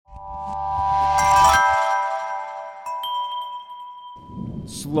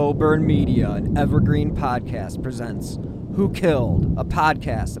Slow Burn Media, an evergreen podcast, presents Who Killed, a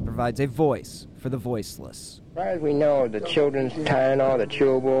podcast that provides a voice for the voiceless. As far as we know, the children's Tylenol, the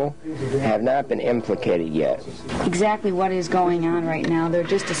chewable, have not been implicated yet. Exactly what is going on right now, they're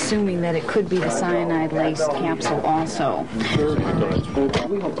just assuming that it could be the cyanide-laced capsule also.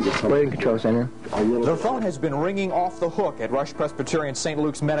 Waiting control center. The phone has been ringing off the hook at Rush Presbyterian St.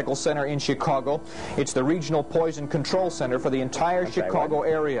 Luke's Medical Center in Chicago. It's the regional poison control center for the entire Chicago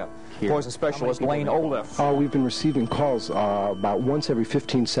area. Poison specialist Lane Oliff. We've been receiving calls about once every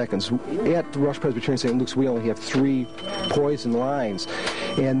 15 seconds. At Rush Presbyterian St. Luke's, we only have 3 poison lines,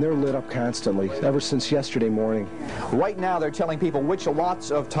 and they're lit up constantly, ever since yesterday morning. Right now, they're telling people which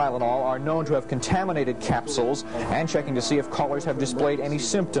lots of Tylenol are known to have contaminated capsules and checking to see if callers have displayed any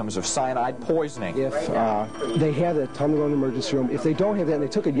symptoms of cyanide poisoning. If they have that, tell them to go in the emergency room. If they don't have that and they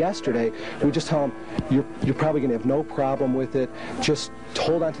took it yesterday, we just tell them, you're probably going to have no problem with it. Just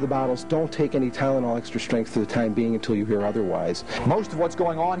hold on to the bottles. Don't take any Tylenol extra strength for the time being until you hear otherwise. Most of what's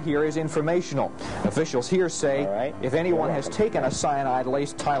going on here is informational. Officials here say if anyone has taken a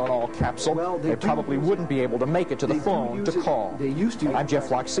cyanide-laced Tylenol capsule, they probably wouldn't be able to make it to the phone to call. I'm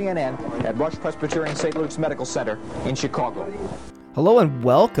Jeff Locke, CNN, at Rush Presbyterian St. Luke's Medical Center in Chicago. Hello and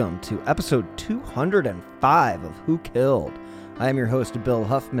welcome to episode 205 of Who Killed. I am your host, Bill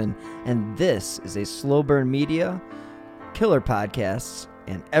Huffman, and this is a Slow Burn Media, Killer Podcasts,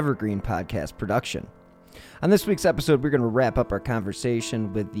 and Evergreen Podcast production. On this week's episode, we're going to wrap up our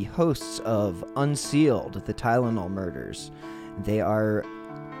conversation with the hosts of Unsealed, the Tylenol Murders. They are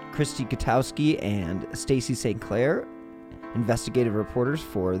Christy Gutowski and Stacy St. Clair, investigative reporters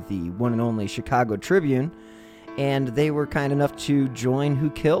for the one and only Chicago Tribune, and they were kind enough to join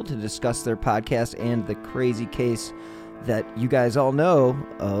Who Killed to discuss their podcast and the crazy case that you guys all know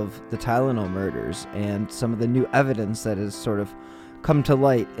of the Tylenol murders and some of the new evidence that has sort of come to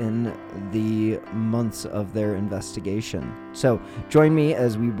light in the months of their investigation. So join me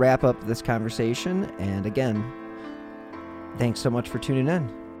as we wrap up this conversation. And again, thanks so much for tuning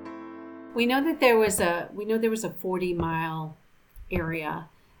in. We know that there was a 40-mile area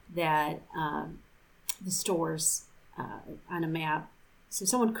that the stores on a map, so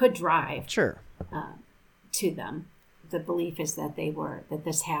someone could drive to them. The belief is that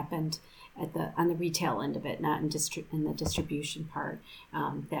this happened on the retail end of it, not in the distribution part.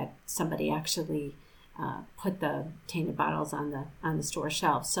 That somebody actually put the tainted bottles on the store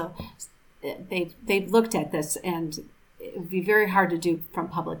shelves. So they've looked at this, and it would be very hard to do from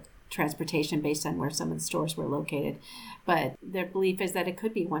public transportation based on where some of the stores were located. But their belief is that it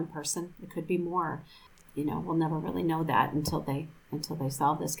could be one person, it could be more. You know, we'll never really know that until they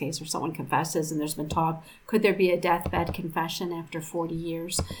solve this case or someone confesses. And there's been talk, could there be a deathbed confession after 40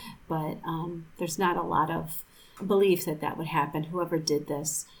 years? But there's not a lot of belief that would happen. Whoever did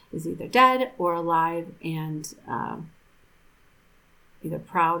this is either dead or alive and either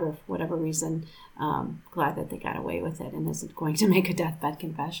proud or for whatever reason glad that they got away with it and isn't going to make a deathbed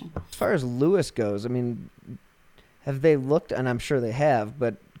confession. As far as Lewis goes, I mean, have they looked, and I'm sure they have,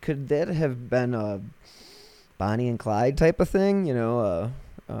 but could that have been a Bonnie and Clyde type of thing, you know,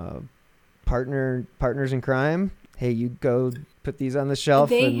 partners in crime? Hey, you go put these on the shelf.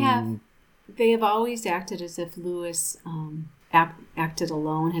 They have always acted as if Lewis acted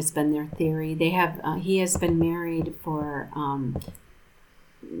alone. Has been their theory. He has been married for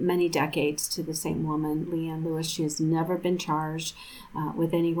many decades to the same woman, Leanne Lewis. She has never been charged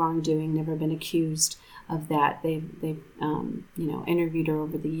with any wrongdoing, never been accused of that. They've interviewed her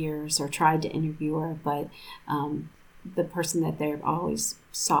over the years or tried to interview her, but the person that they've always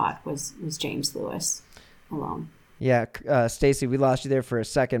sought was James Lewis alone. Yeah, Stacy, we lost you there for a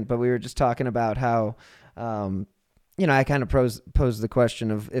second, but we were just talking about how, I kind of posed the question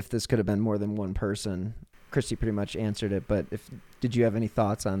of if this could have been more than one person. Christy pretty much answered it, but did you have any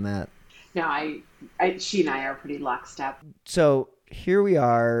thoughts on that? No, she and I are pretty lockstep. So here we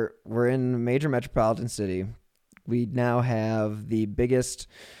are. We're in a major metropolitan city. We now have the biggest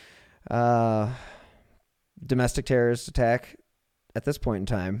domestic terrorist attack at this point in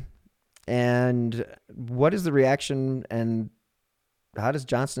time. And what is the reaction, and how does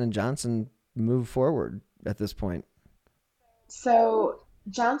Johnson & Johnson move forward at this point? So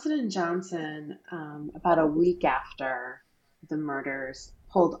Johnson & Johnson, about a week after the murders,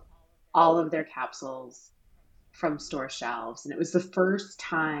 pulled all of their capsules from store shelves. And it was the first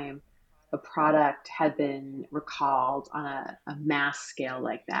time a product had been recalled on a mass scale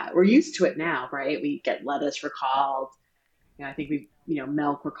like that. We're used to it now, right? We get lettuce recalled. I think we've,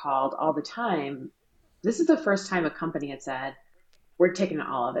 milk recalled all the time. This is the first time a company had said, we're taking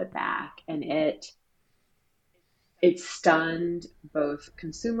all of it back. And it it stunned both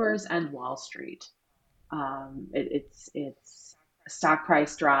consumers and Wall Street. Its stock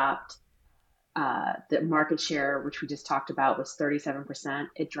price dropped. The market share, which we just talked about, was 37%.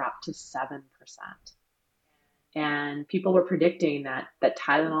 It dropped to 7%. And people were predicting that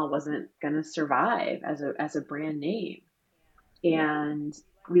Tylenol wasn't going to survive as a brand name. And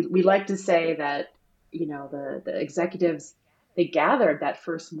we like to say that, the executives, they gathered that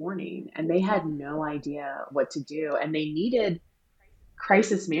first morning and they had no idea what to do, and they needed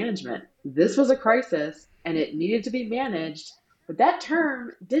crisis management. This was a crisis and it needed to be managed, but that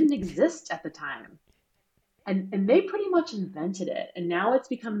term didn't exist at the time. And they pretty much invented it. And now it's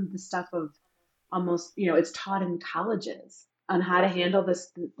become the stuff of almost, it's taught in colleges on how to handle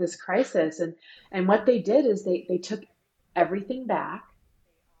this crisis. And what they did is they took everything back.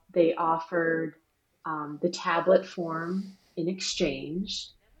 They offered the tablet form in exchange.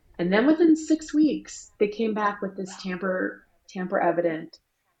 And then within 6 weeks, they came back with this tamper evident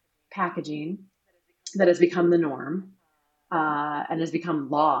packaging that has become the norm and has become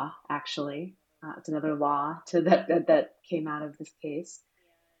law, actually. It's another law that came out of this case.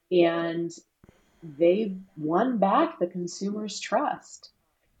 And they won back the consumer's trust.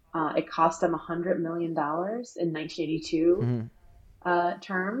 It cost them $100 million in 1982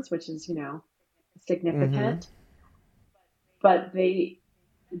 terms, which is, significant. But they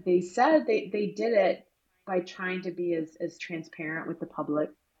said they did it by trying to be as transparent with the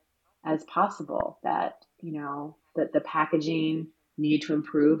public as possible, that, that the packaging needed to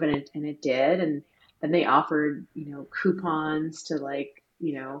improve, and it did. And then they offered, coupons to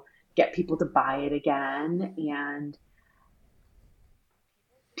get people to buy it again. And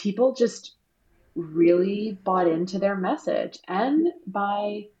people just really bought into their message. And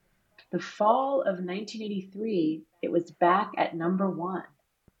by the fall of 1983, it was back at number one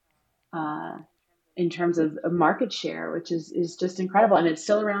in terms of market share, which is just incredible. And it's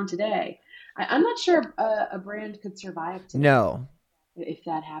still around today. I'm not sure a brand could survive today. No. If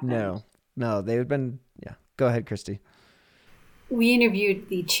that happened. No, they've been, yeah. Go ahead, Christy. We interviewed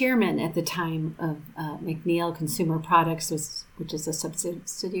the chairman at the time of McNeil Consumer Products, which is a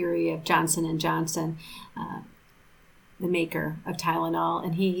subsidiary of Johnson & Johnson, the maker of Tylenol.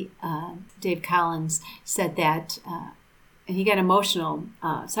 And he, Dave Collins, said that, and he got emotional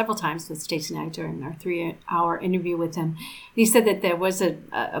several times with Stacey and I during our 3-hour interview with him. He said that there was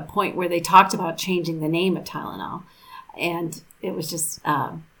a point where they talked about changing the name of Tylenol. And it was just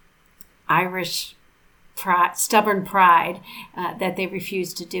Irish pride, stubborn pride that they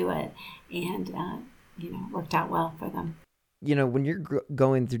refused to do it. And, worked out well for them. When you're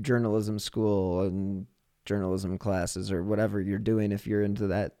going through journalism school and journalism classes or whatever you're doing, if you're into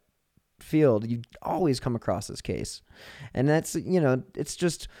that field, you always come across this case. And that's, it's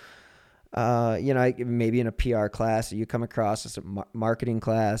just, maybe in a PR class you come across as a marketing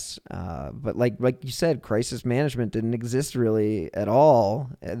class. But like you said, crisis management didn't exist really at all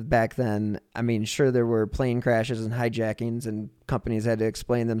back then. I mean, sure, there were plane crashes and hijackings and companies had to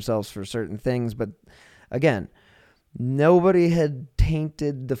explain themselves for certain things. But again, nobody had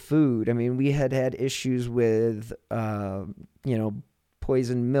tainted the food. I mean, we had issues with,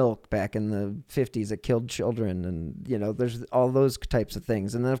 poisoned milk back in the 50s that killed children. And, there's all those types of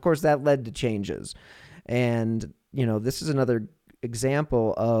things. And then, of course, that led to changes. And, this is another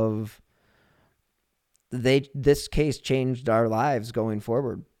example of this case changed our lives going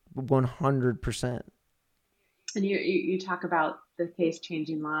forward 100%. And you talk about the case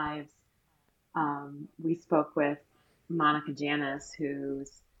changing lives. We spoke with Monica Janis,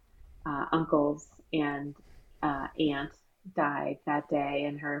 whose uncles and aunt died that day,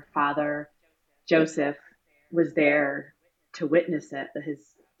 and her father Joseph was there to witness it, his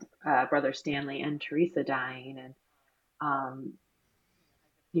brother Stanley and Teresa dying, and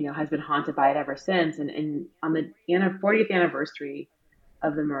has been haunted by it ever since. And on the 40th anniversary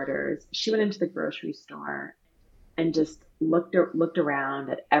of the murders, she went into the grocery store and just looked around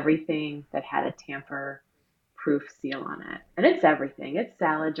at everything that had a tamper-proof seal on it. And it's everything. It's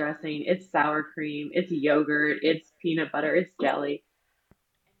salad dressing, it's sour cream, it's yogurt, it's peanut butter, it's jelly.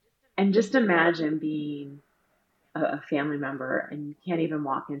 And just imagine being a family member and you can't even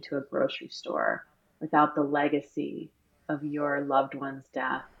walk into a grocery store without the legacy of your loved one's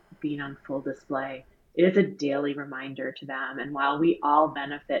death being on full display. It is a daily reminder to them. And while we all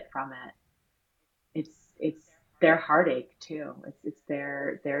benefit from it, it's their heartache too. It's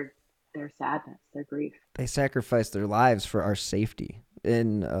their sadness, their grief. They sacrificed their lives for our safety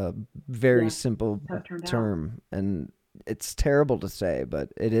in a very simple term. And it's terrible to say, but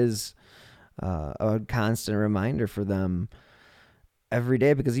it is a constant reminder for them. every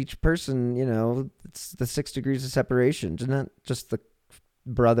day, because each person, it's the 6 degrees of separation. It's not just the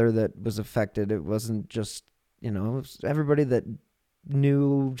brother that was affected. It wasn't just, it was everybody that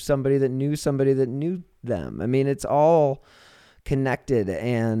knew somebody that knew somebody that knew them. I mean, it's all connected.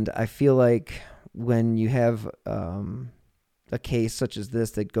 And I feel like when you have a case such as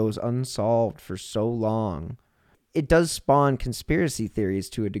this that goes unsolved for so long, it does spawn conspiracy theories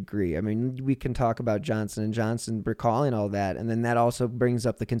to a degree. I mean, we can talk about Johnson & Johnson recalling all that, and then that also brings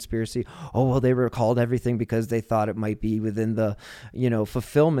up the conspiracy. Oh, well, they recalled everything because they thought it might be within the,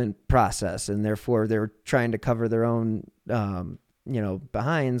 fulfillment process, and therefore they're trying to cover their own,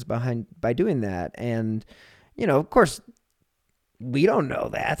 behinds by doing that. And, of course, we don't know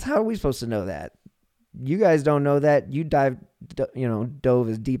that. How are we supposed to know that? You guys don't know that. You dove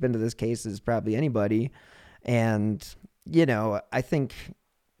as deep into this case as probably anybody. And, I think,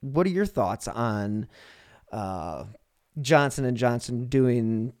 what are your thoughts on Johnson & Johnson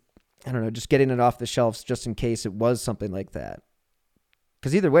doing, I don't know, just getting it off the shelves just in case it was something like that?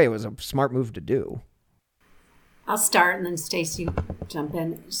 Because either way, it was a smart move to do. I'll start and then Stacy jump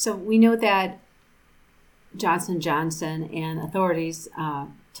in. So we know that Johnson & Johnson and authorities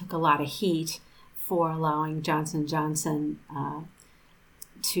took a lot of heat for allowing Johnson & Johnson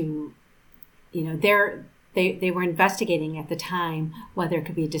to, They were investigating at the time whether it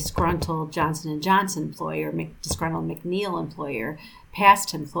could be a disgruntled Johnson & Johnson employee or disgruntled McNeil employer,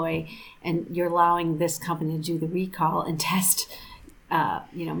 past employee, and you're allowing this company to do the recall and test,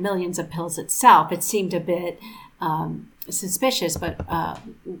 millions of pills itself. It seemed a bit suspicious, but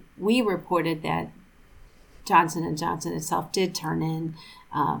we reported that Johnson & Johnson itself did turn in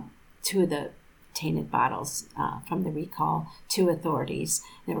 2 of the tainted bottles from the recall to authorities.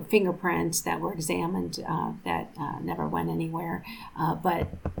 There were fingerprints that were examined that never went anywhere. But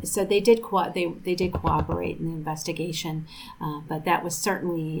so they did they did cooperate in the investigation. But that was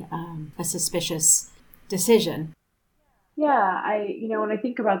certainly a suspicious decision. Yeah, when I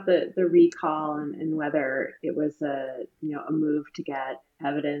think about the recall and whether it was a move to get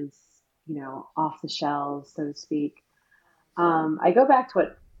evidence off the shelves, so to speak, I go back to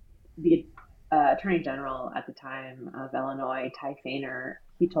what the Attorney General at the time of Illinois, Ty Fainer,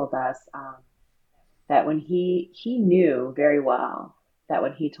 he told us that when he knew very well that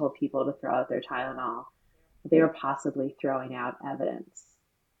when he told people to throw out their Tylenol, they were possibly throwing out evidence.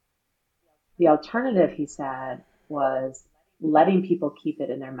 The alternative, he said, was letting people keep it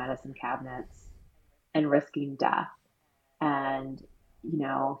in their medicine cabinets and risking death. And,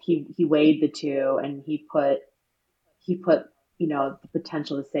 he weighed the two, and he put the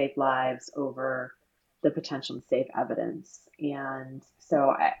potential to save lives over the potential to save evidence. And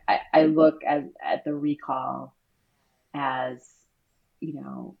so I look at the recall as,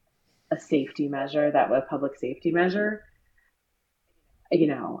 a safety measure, that was a public safety measure.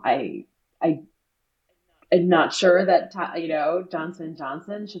 I'm not sure that, Johnson &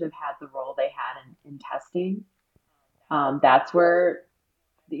 Johnson should have had the role they had in testing. That's where,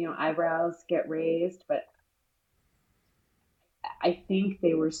 eyebrows get raised, but I think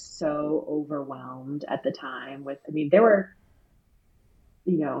they were so overwhelmed at the time there were,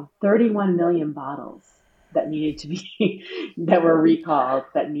 31 million bottles that needed to be, that were recalled,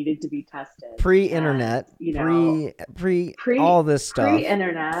 that needed to be tested. Pre-internet, pre all this stuff.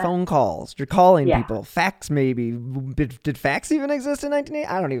 Pre-internet. Phone calls. You're calling people. Fax maybe. Did fax even exist in 1980?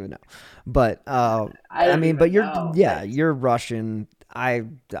 I don't even know. But, you're Russian.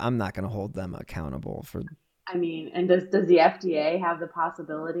 I'm not going to hold them accountable for. And does the FDA have the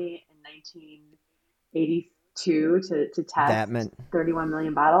possibility in 1982 to test 31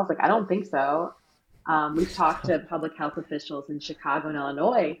 million bottles? I don't think so. We've talked to public health officials in Chicago and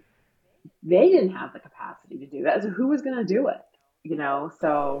Illinois. They didn't have the capacity to do that. So who was going to do it?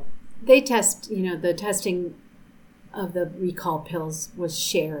 So they test. The testing of the recall pills was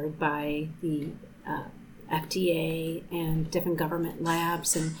shared by the FDA and different government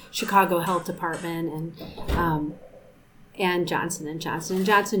labs and Chicago Health Department and Johnson & Johnson. And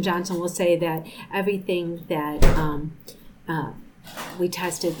Johnson & Johnson will say that everything that we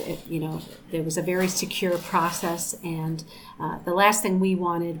tested, there was a very secure process, and the last thing we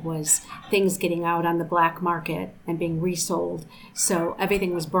wanted was things getting out on the black market and being resold. So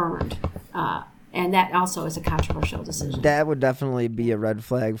everything was burned. And that also is a controversial decision. That would definitely be a red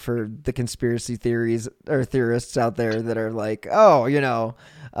flag for the conspiracy theories or theorists out there that are like,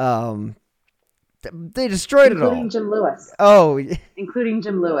 they destroyed it all. Including Jim Lewis. Oh. Including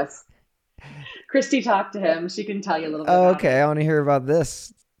Jim Lewis. Christy talked to him. She can tell you a little bit about okay, I want to hear about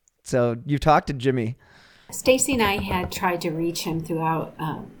this. So you talked to Jimmy. Stacy and I had tried to reach him throughout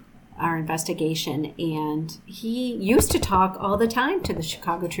our investigation, and he used to talk all the time to the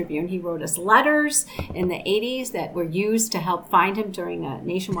Chicago Tribune. He wrote us letters in the 80s that were used to help find him during a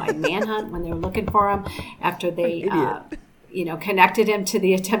nationwide manhunt when they were looking for him after they connected him to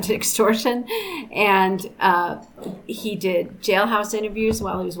the attempted extortion. And he did jailhouse interviews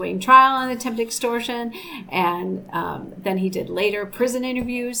while he was waiting trial on attempted extortion. And then he did later prison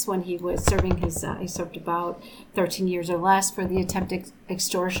interviews when he was serving he served about 13 years or less for the attempted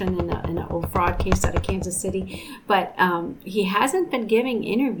extortion in an old fraud case out of Kansas City. But he hasn't been giving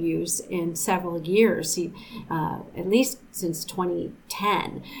interviews in several years, at least since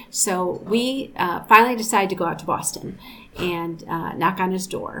 2010. So we finally decided to go out to Boston and knock on his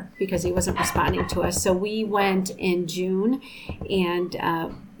door because he wasn't responding to us. So we went in June, and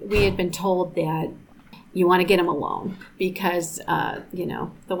we had been told that you want to get him alone because,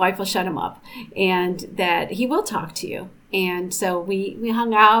 the wife will shut him up and that he will talk to you. And so we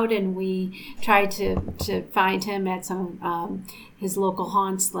hung out and we tried to find him at some his local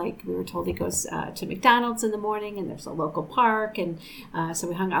haunts. Like we were told he goes to McDonald's in the morning and there's a local park. And so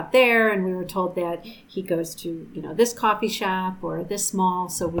we hung out there, and we were told that he goes to, this coffee shop or this mall.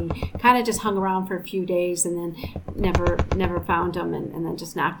 So we kind of just hung around for a few days and then never found him, and then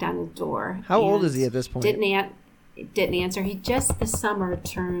just knocked on his door. How old is he at this point? Didn't answer. He just this summer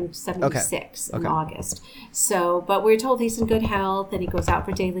turned 76 in August. So, but we were told he's in good health and he goes out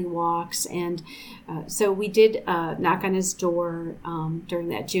for daily walks. And so we did knock on his door during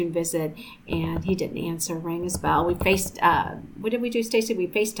that June visit, and he didn't answer. Rang his bell. We what did we do, Stacey? We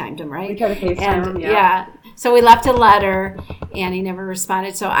FaceTimed him, right? We tried to FaceTime him, yeah. So we left a letter, and he never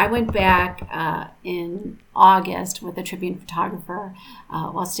responded. So I went back in August with a Tribune photographer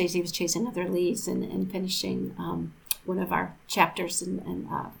while Stacey was chasing other leads and finishing one of our chapters and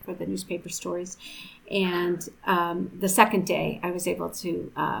for the newspaper stories. And the second day, I was able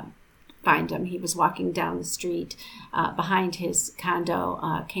to find him. He was walking down the street behind his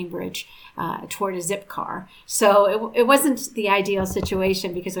condo, Cambridge, toward a zip car. So it wasn't the ideal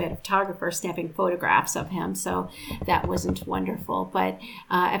situation because we had a photographer snapping photographs of him. So that wasn't wonderful. But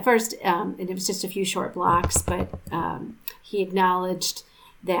at first, and it was just a few short blocks, but he acknowledged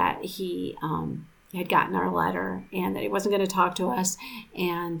that he had gotten our letter and that he wasn't going to talk to us,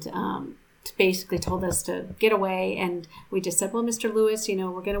 and basically told us to get away. And we just said, well, Mr. Lewis, we're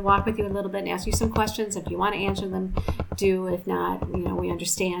going to walk with you a little bit and ask you some questions. If you want to answer them, do. If not, we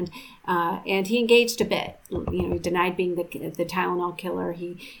understand. And he engaged a bit. He denied being the Tylenol killer.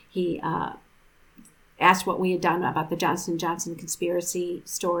 He asked what we had done about the Johnson & Johnson conspiracy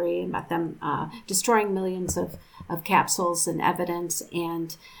story, about them destroying millions of capsules and evidence.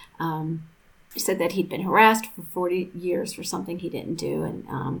 And he said that he'd been harassed for 40 years for something he didn't do,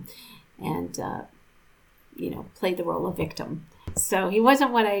 and played the role of victim. So he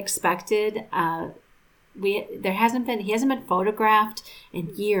wasn't what I expected. He hasn't been photographed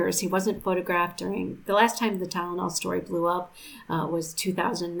in years. He wasn't photographed during the last time the Tylenol story blew up was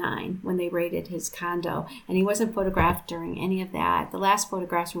 2009 when they raided his condo, and he wasn't photographed during any of that. The last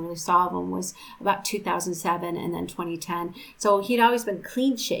photographs we really saw of him was about 2007 and then 2010. So he'd always been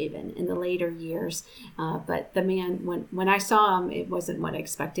clean shaven in the later years, but the man, when I saw him, it wasn't what I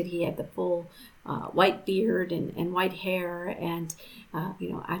expected. He had the full white beard and white hair, and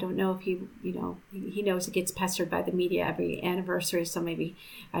I don't know if he knows he gets pestered by the media every anniversary, so maybe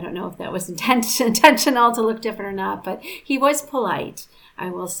I don't know if that was intentional to look different or not, but he was polite, I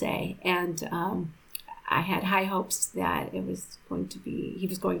will say, and I had high hopes that he was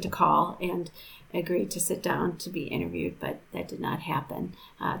going to call and agreed to sit down to be interviewed, but that did not happen.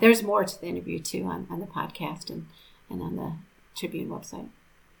 There's more to the interview too on the podcast and on the Tribune website.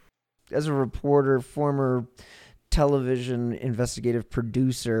 As a reporter, former television investigative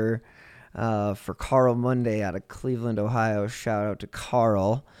producer for Carl Monday out of Cleveland, Ohio. Shout out to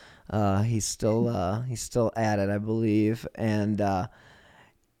Carl. He's still at it, I believe. And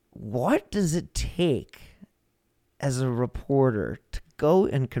what does it take as a reporter to go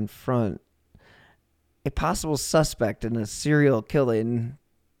and confront a possible suspect in a serial killing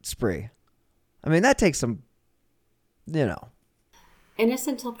spree? I mean, that takes some,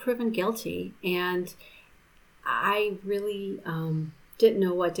 innocent until proven guilty, and I really didn't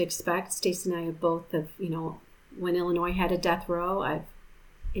know what to expect. Stacey and I have both when Illinois had a death row, I've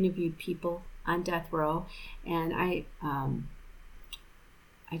interviewed people on death row, and I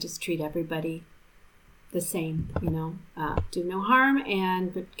just treat everybody the same, do no harm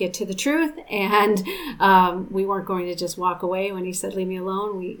and get to the truth. And we weren't going to just walk away when he said, leave me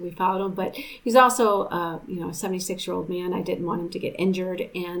alone. We followed him. But he's also, a 76-year-old man. I didn't want him to get injured,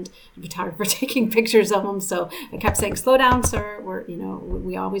 and a photographer taking pictures of him. So I kept saying, slow down, sir.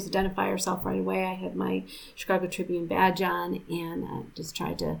 We always identify ourselves right away. I had my Chicago Tribune badge on, and I just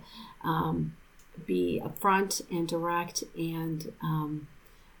tried to be upfront and direct, and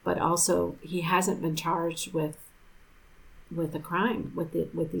but also he hasn't been charged with a crime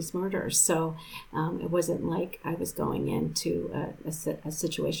with these murders. So it wasn't like I was going into a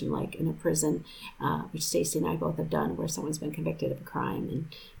situation like in a prison, which Stacy and I both have done, where someone's been convicted of a crime,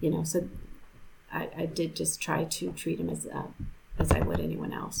 and so I did just try to treat him as I would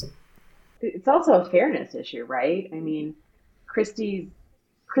anyone else. It's also a fairness issue, right? I mean, Christy,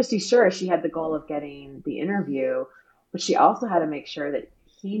 sure, she had the goal of getting the interview, but she also had to make sure that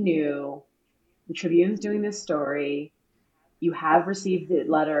he knew the Tribune's doing this story. You have received the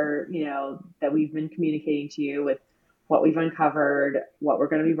letter, that we've been communicating to you with what we've uncovered, what we're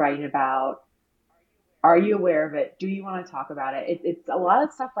going to be writing about. Are you aware of it? Do you want to talk about it? It's a lot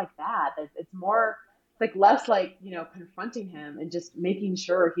of stuff like that. It's more like less like, confronting him and just making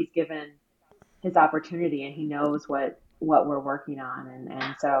sure he's given his opportunity and he knows what we're working on.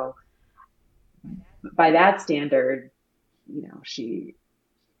 And so by that standard, she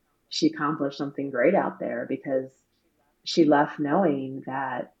accomplished something great out there, because she left knowing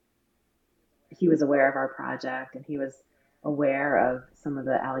that he was aware of our project and he was aware of some of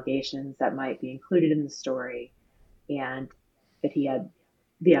the allegations that might be included in the story, and that he had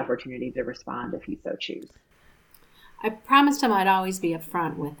the opportunity to respond if he so choose. I promised him I'd always be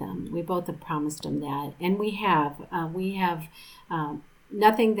upfront with him. We both have promised him that, and we have.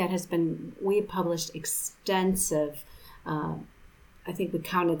 Nothing that has been. We published extensive. I think we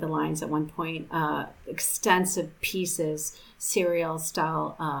counted the lines at one point. Extensive pieces, serial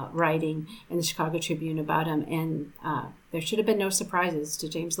style writing in the Chicago Tribune about him, and there should have been no surprises to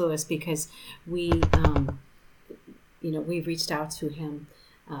James Lewis, because we reached out to him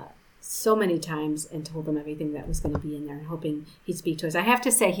so many times and told him everything that was going to be in there, and hoping he'd speak to us. I have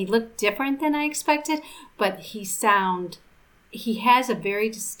to say, he looked different than I expected, but he has a very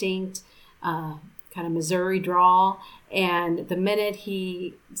distinct kind of Missouri drawl, and the minute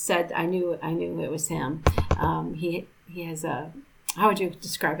he said, I knew it was him. He has a, how would you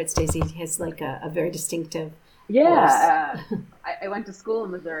describe it, Stacey? He has like a very distinctive voice. I went to school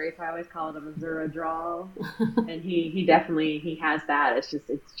in Missouri, so I always call it a Missouri drawl, and he definitely has that. It's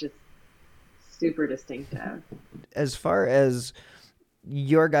just super distinctive. As far as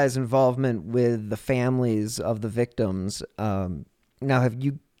your guys' involvement with the families of the victims, now have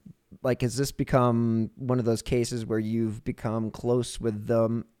you, has this become one of those cases where you've become close with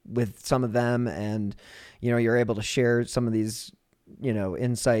some of them, and you're able to share some of these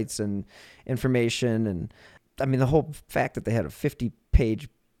insights and information? And I mean, the whole fact that they had a 50-page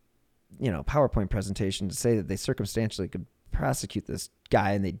PowerPoint presentation to say that they circumstantially could prosecute this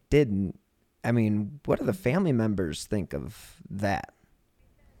guy and they didn't. I mean, what do the family members think of that?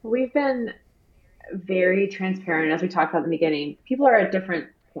 We've been very transparent, as we talked about in the beginning. People are at different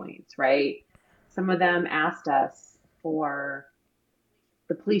points, right? Some of them asked us for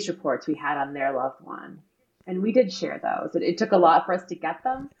the police reports we had on their loved one, and we did share those. It took a lot for us to get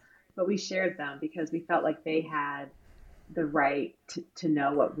them, but we shared them because we felt like they had the right to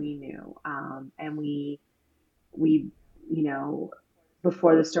know what we knew. And we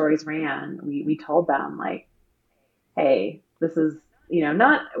before the stories ran, we told them, like, hey, this is,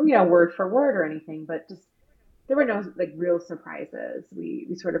 not, word for word or anything, but just, there were no real surprises.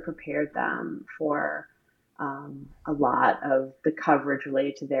 We sort of prepared them for a lot of the coverage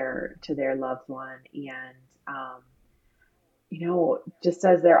related to their loved one. And, just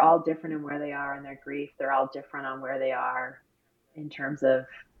as they're all different in where they are in their grief, they're all different on where they are in terms of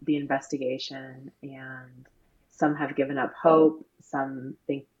the investigation. And some have given up hope. Some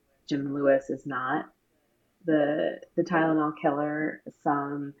think Jim Lewis is not the Tylenol killer.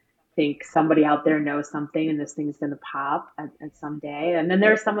 Some think somebody out there knows something and this thing's going to pop at some day. And then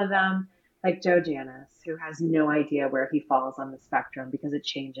there's some of them, like Joe Janis, who has no idea where he falls on the spectrum because it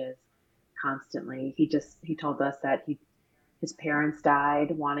changes constantly. He told us that his parents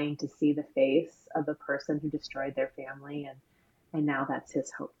died wanting to see the face of the person who destroyed their family, and now that's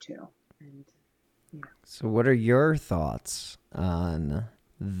his hope too. And So what are your thoughts on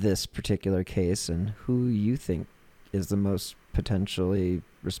this particular case and who you think is the most potentially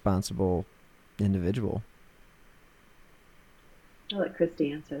responsible individual? I'll let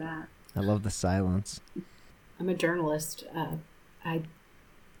Christy answer that. I love the silence. I'm a journalist. I'm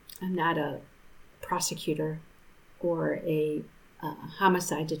not a prosecutor or a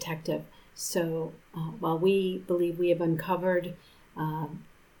homicide detective. So while we believe we have uncovered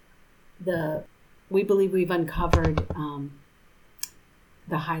the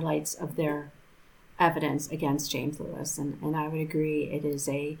highlights of their evidence against James Lewis, and I would agree it is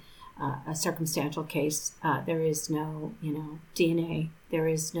a circumstantial case. There is no, DNA. There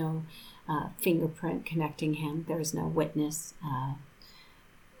is no fingerprint connecting him. There is no witness.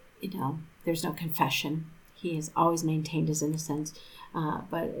 There's no confession. He has always maintained his innocence.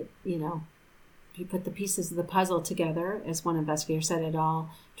 But if you put the pieces of the puzzle together, as one investigator said, it all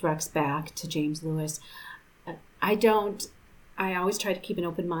directs back to James Lewis. I always try to keep an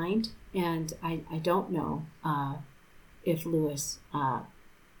open mind, and I don't know if Lewis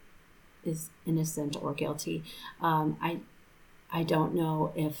is innocent or guilty. I don't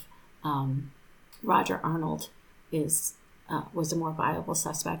know if Roger Arnold was a more viable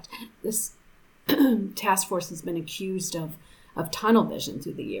suspect. This task force has been accused of tunnel vision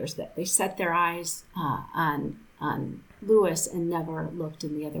through the years, that they set their eyes on Lewis and never looked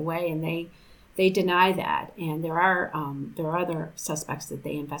in the other way, and they deny that. And there are other suspects that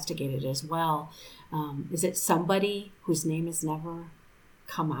they investigated as well. Is it somebody whose name has never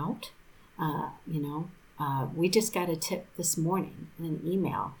come out? We just got a tip this morning in an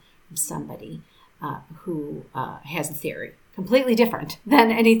email from somebody who has a theory completely different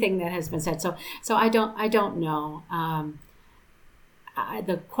than anything that has been said. So I don't know.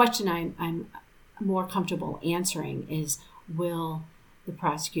 The question I'm more comfortable answering is, will the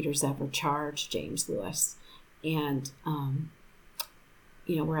prosecutors ever charge James Lewis? And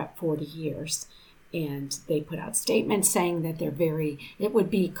we're at 40 years. And they put out statements saying that it would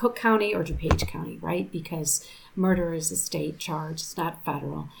be Cook County or DuPage County, right? Because murder is a state charge, it's not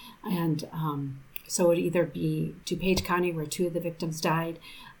federal. And so it would either be DuPage County, where 2 of the victims died,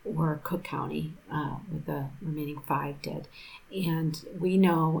 or Cook County, with the remaining 5 dead. And we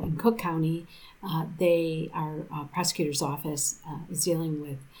know in Cook County, our prosecutor's office is dealing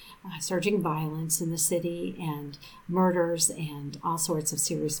with surging violence in the city and murders and all sorts of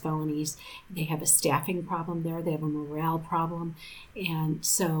serious felonies. They have a staffing problem there. They have a morale problem. And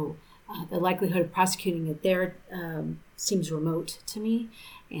so the likelihood of prosecuting it there seems remote to me.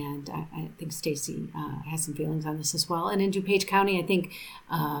 And I think Stacy has some feelings on this as well. And in DuPage County, I think,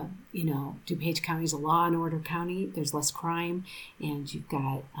 DuPage County is a law and order county. There's less crime. And you've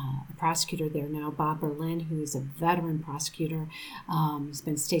got a prosecutor there now, Bob Berlin, who is a veteran prosecutor. He's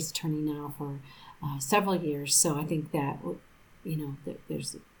been state's attorney now for several years. So I think that,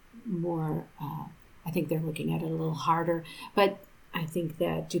 there's more, I think they're looking at it a little harder. But I think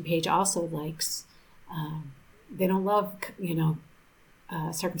that DuPage also likes, they don't love,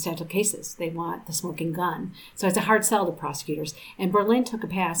 circumstantial cases. They want the smoking gun. So it's a hard sell to prosecutors. And Berlin took a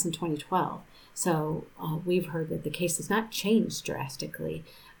pass in 2012. So we've heard that the case has not changed drastically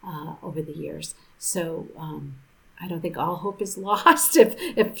over the years. So I don't think all hope is lost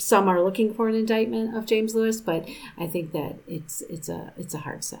if some are looking for an indictment of James Lewis, but I think that it's a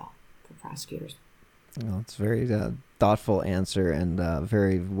hard sell for prosecutors. Well, it's a very thoughtful answer and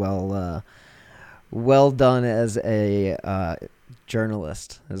very well done as a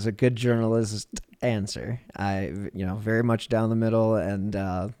journalist. As a good journalist answer. I very much down the middle, and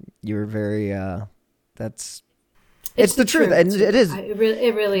you were very it's the truth. And it is. It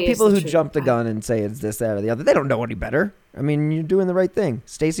really is. People who jump the gun and say it's this, that, or the other, they don't know any better. I mean, you're doing the right thing.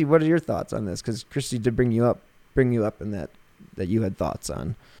 Stacy, what are your thoughts on this? Because Christy did bring you up in that you had thoughts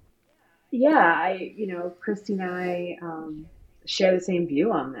on. Yeah, Christy and I share the same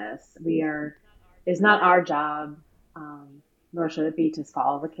view on this. It's not our job, nor should it be, to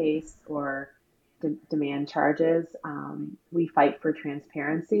solve a case or demand charges. We fight for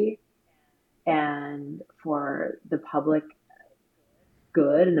transparency and for the public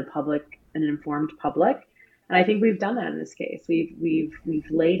good and an informed public. And I think we've done that in this case. We've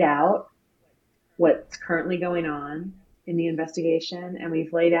laid out what's currently going on in the investigation, and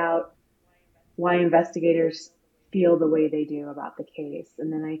we've laid out why investigators feel the way they do about the case.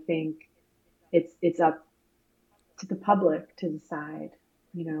 And then I think it's up to the public to decide,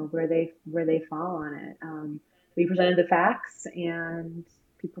 where they fall on it. We presented the facts, and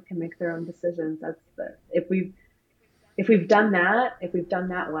people can make their own decisions. If we've done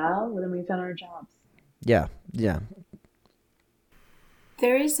that well, then we've done our jobs. Yeah.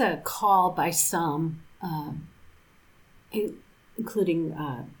 There is a call by some, including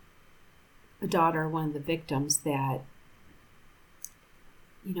a daughter, one of the victims, that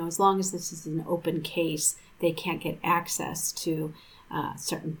as long as this is an open case, they can't get access to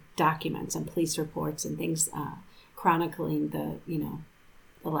certain documents and police reports and things chronicling the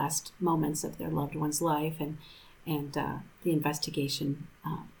the last moments of their loved one's life, and the investigation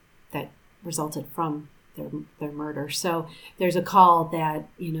that resulted from their murder. So there's a call that,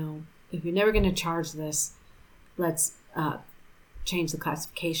 if you're never going to charge this, let's change the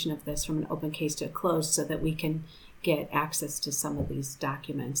classification of this from an open case to a closed, so that we can get access to some of these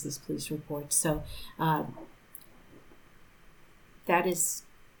documents, these police reports. So that is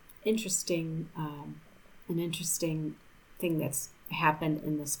interesting, an interesting thing that's happened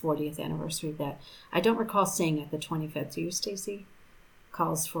in this 40th anniversary that I don't recall seeing at the 25th. Do you, Stacy?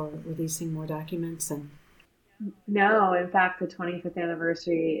 Calls for releasing more documents? And no, in fact, the 25th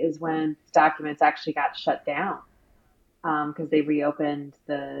anniversary is when documents actually got shut down, because they reopened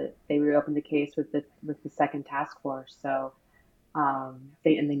the case with the second task force. So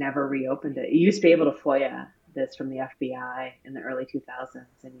they never reopened it. You used to be able to FOIA this from the FBI in the early 2000s,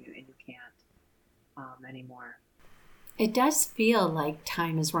 and you can't anymore. It does feel like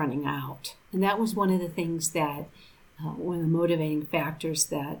time is running out, and that was one of the things that one of the motivating factors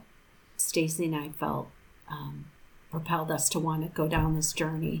that Stacy and I felt propelled us to want to go down this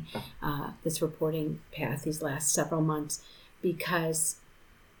journey, this reporting path these last several months, because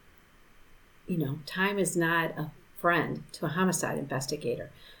time is not a friend to a homicide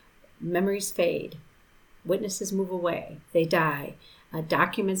investigator. Memories fade, witnesses move away, they die,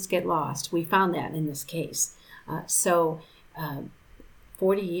 documents get lost. We found that in this case.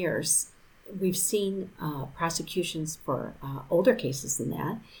 40 years, we've seen prosecutions for older cases than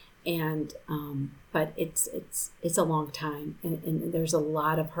that, and but it's a long time, and there's a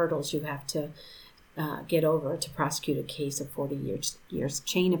lot of hurdles you have to get over to prosecute a case of 40 years,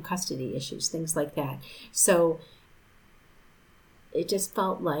 chain of custody issues, things like that. So it just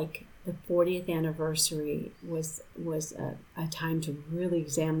felt like the 40th anniversary was a time to really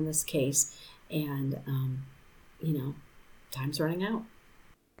examine this case, and time's running out.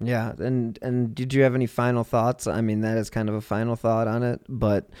 Yeah, and did you have any final thoughts? I mean, that is kind of a final thought on it,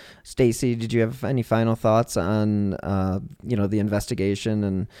 but Stacy, did you have any final thoughts on the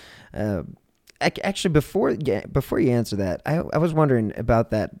investigation? And actually, before you answer that, I was wondering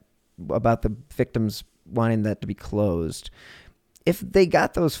about the victims wanting that to be closed. If they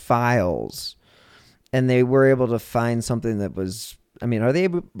got those files and they were able to find something that was, I mean, are they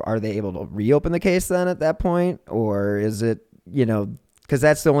able to reopen the case then at that point, or is it, because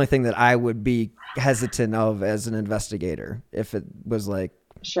that's the only thing that I would be hesitant of as an investigator, if it was like...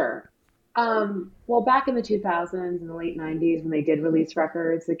 Sure. Well, back in the 2000s and the late 90s, when they did release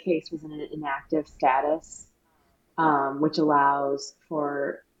records, the case was in an inactive status, which allows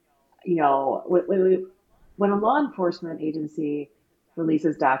for, when a law enforcement agency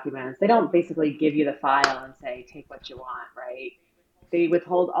releases documents, they don't basically give you the file and say, take what you want, right? They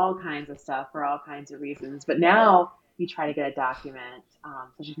withhold all kinds of stuff for all kinds of reasons. But now you try to get a document,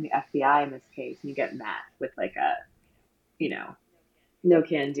 such as the FBI in this case, and you get met with like a, no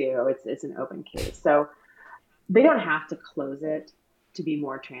can do. It's an open case. So they don't have to close it to be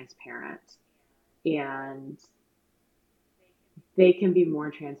more transparent. And they can be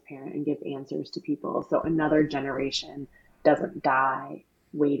more transparent and give answers to people, so another generation doesn't die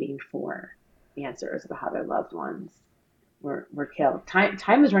waiting for answers about how their loved ones were killed.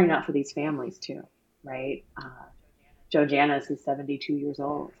 Time is running out for these families too, right? Joe Janis is 72 years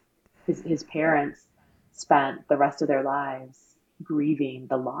old. His parents spent the rest of their lives grieving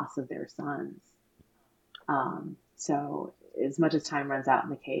the loss of their sons. So as much as time runs out in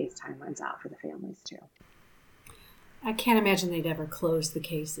the case, time runs out for the families too. I can't imagine they'd ever close the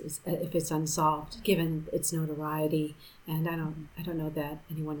case if it's unsolved, given its notoriety, and I don't know that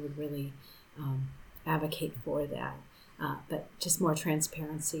anyone would really advocate for that. But just more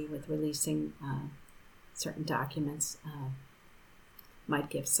transparency with releasing certain documents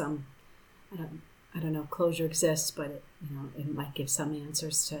might give some. I don't know if closure exists, but it might give some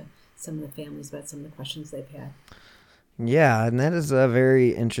answers to some of the families about some of the questions they've had. Yeah, and that is a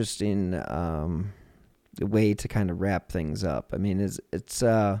very interesting way to kind of wrap things up. I mean, it's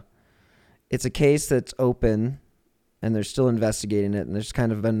a case that's open, and they're still investigating it, and there's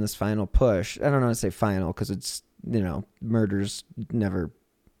kind of been this final push. I don't know how to say final, because it's, murders never,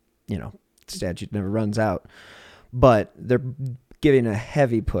 statute never runs out, but they're giving a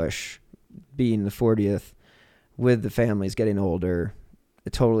heavy push, being the 40th, with the families getting older.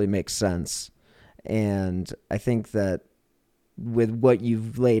 It totally makes sense. And I think that with what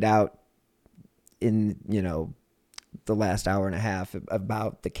you've laid out in, the last hour and a half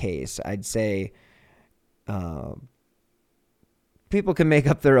about the case, I'd say people can make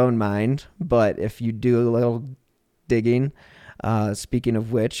up their own mind, but if you do a little digging, Speaking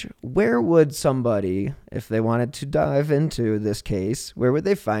of which, where would somebody, if they wanted to dive into this case, where would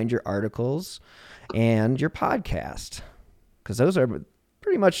they find your articles and your podcast? Because those are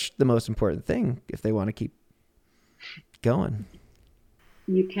pretty much the most important thing if they want to keep going.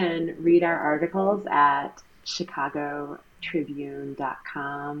 You can read our articles at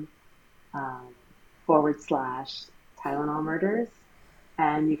chicagotribune.com /Tylenol Murders.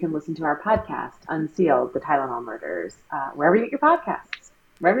 And you can listen to our podcast, Unsealed, the Tylenol Murders, wherever you get your podcasts.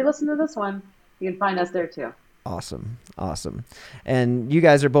 Wherever you listen to this one, you can find us there too. Awesome. And you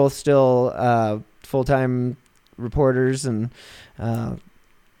guys are both still full-time reporters and, all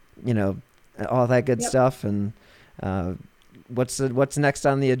that good stuff. And what's next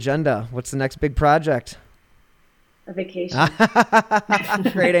on the agenda? What's the next big project? A vacation.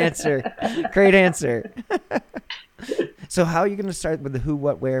 Great answer. So how are you going to start with the who,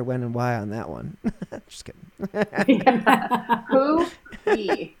 what, where, when, and why on that one? Just kidding. Who?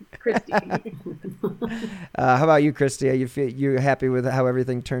 Me. Christy. How about you, Christy? Are you happy with how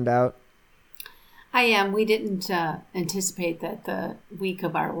everything turned out? I am. We didn't anticipate that the week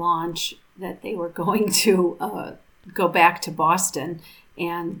of our launch that they were going to go back to Boston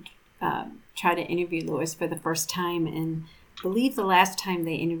and try to interview Lewis for the first time. And I believe the last time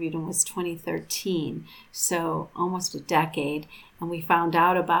they interviewed him was 2013, so almost a decade. And we found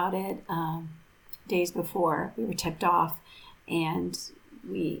out about it days before we were tipped off, and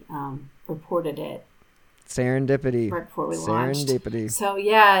we reported it. Serendipity. Right before we launched. Serendipity. So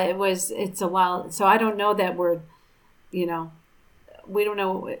yeah, it's a while. So I don't know that we don't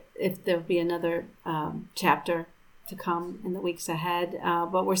know if there'll be another chapter to come in the weeks ahead,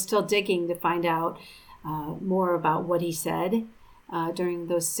 but we're still digging to find out more about what he said during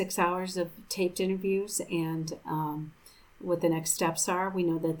those 6 hours of taped interviews and what the next steps are. We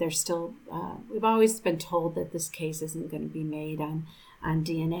know that there's still, we've always been told that this case isn't going to be made on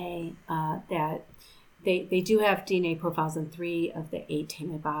DNA, that they do have DNA profiles in 3 of the 8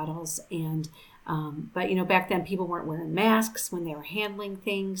 tainted bottles. And but back then people weren't wearing masks when they were handling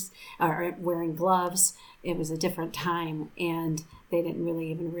things or wearing gloves. It was a different time, and they didn't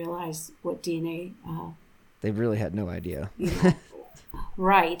really even realize what DNA. They really had no idea.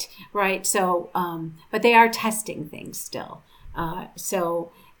 Right. So, but they are testing things still.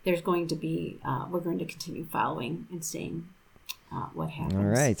 So there's going to be, we're going to continue following and seeing what happens. All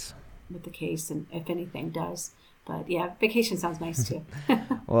right. With the case, and if anything does. But yeah, vacation sounds nice too.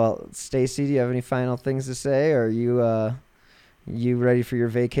 Well, Stacy, do you have any final things to say? Or are you ready for your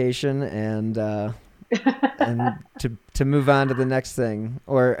vacation and to move on to the next thing,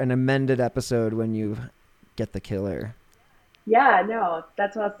 or an amended episode when you get the killer? Yeah, no,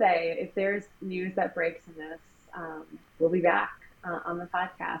 that's what I'll say. If there's news that breaks in this, we'll be back on the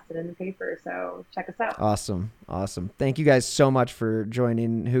podcast and in the paper. So check us out. Awesome. Thank you guys so much for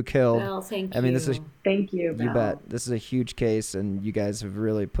joining Who Killed. Well, thank you. I mean, thank you, Bill. You bet. This is a huge case, and you guys have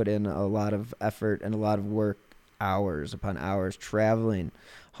really put in a lot of effort and a lot of work, hours upon hours, traveling,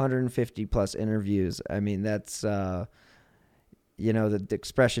 150 plus interviews. I mean, that's, the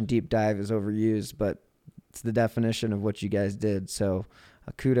expression deep dive is overused, but it's the definition of what you guys did. So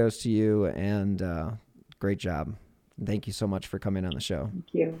kudos to you, and great job. Thank you so much for coming on the show.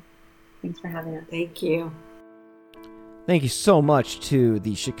 Thank you. Thanks for having us. Thank you. Thank you so much to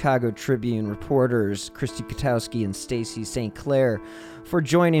the Chicago Tribune reporters, Christy Katowski and Stacy St. Clair, for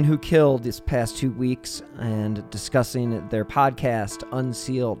joining Who Killed this past 2 weeks and discussing their podcast,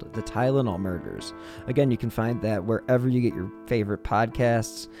 Unsealed, the Tylenol Murders. Again, you can find that wherever you get your favorite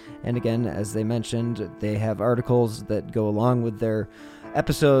podcasts. And again, as they mentioned, they have articles that go along with their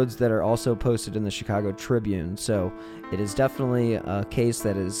episodes that are also posted in the Chicago Tribune. So it is definitely a case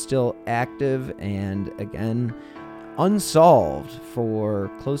that is still active and, again, unsolved for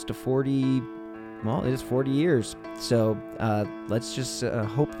close to 40 years. So let's just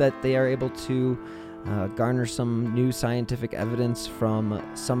hope that they are able to garner some new scientific evidence from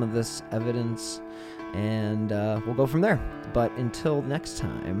some of this evidence, and we'll go from there. But until next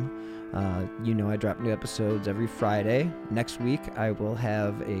time, I drop new episodes every Friday. Next week, I will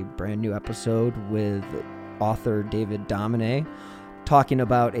have a brand new episode with author David Domine, talking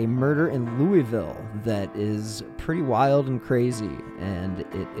about a murder in Louisville that is pretty wild and crazy, and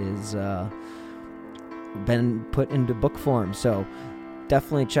it is been put into book form. So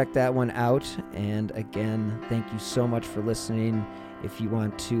definitely check that one out. And again, thank you so much for listening. If you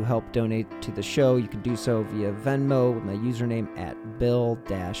want to help donate to the show, you can do so via Venmo with my username at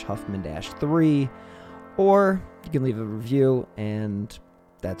Bill-Huffman-3, or you can leave a review and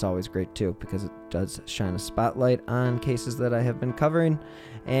that's always great too, because it does shine a spotlight on cases that I have been covering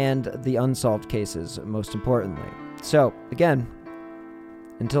and the unsolved cases, most importantly. So, again,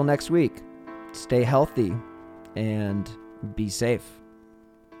 until next week, stay healthy and be safe.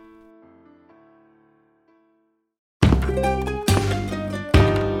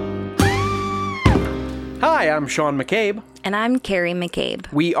 Hi, I'm Sean McCabe. And I'm Carrie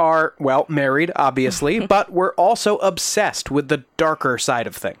McCabe. We are, well, married, obviously, but we're also obsessed with the darker side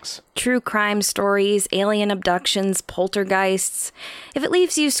of things. True crime stories, alien abductions, poltergeists. If it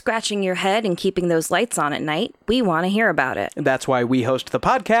leaves you scratching your head and keeping those lights on at night, we want to hear about it. That's why we host the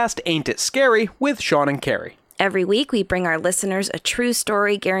podcast, Ain't It Scary, with Sean and Carrie. Every week, we bring our listeners a true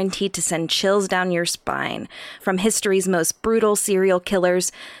story guaranteed to send chills down your spine. From history's most brutal serial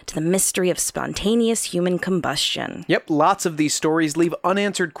killers to the mystery of spontaneous human combustion. Yep, lots of these stories leave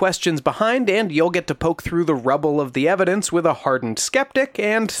unanswered questions behind, and you'll get to poke through the rubble of the evidence with a hardened skeptic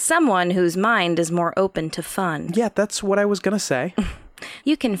and someone whose mind is more open to fun. Yeah, that's what I was gonna say.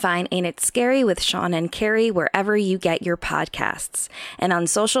 You can find Ain't It Scary with Sean and Carrie wherever you get your podcasts, and on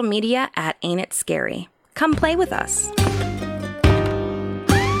social media at Ain't It Scary. Come play with us.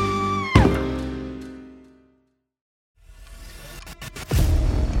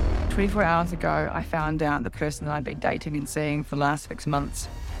 24 hours ago, I found out the person that I'd been dating and seeing for the last 6 months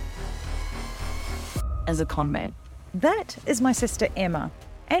is a con man. That is my sister Emma.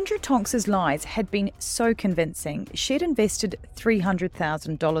 Andrew Tonks's lies had been so convincing, she'd invested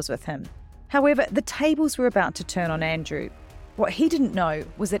 $300,000 with him. However, the tables were about to turn on Andrew. What he didn't know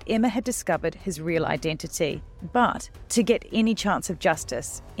was that Emma had discovered his real identity. But to get any chance of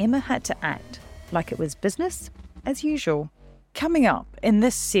justice, Emma had to act like it was business as usual. Coming up in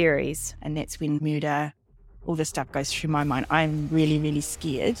this series, and that's when murder, all this stuff goes through my mind. I'm really, really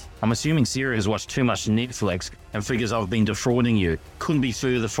scared. I'm assuming Sarah has watched too much Netflix and figures I've been defrauding you. Couldn't be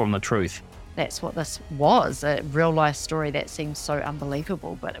further from the truth. That's what this was, a real-life story that seems so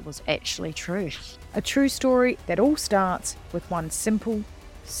unbelievable, but it was actually true. A true story that all starts with one simple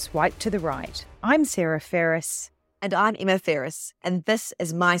swipe to the right. I'm Sarah Ferris. And I'm Emma Ferris, and this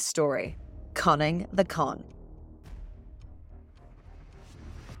is my story, Conning the Con.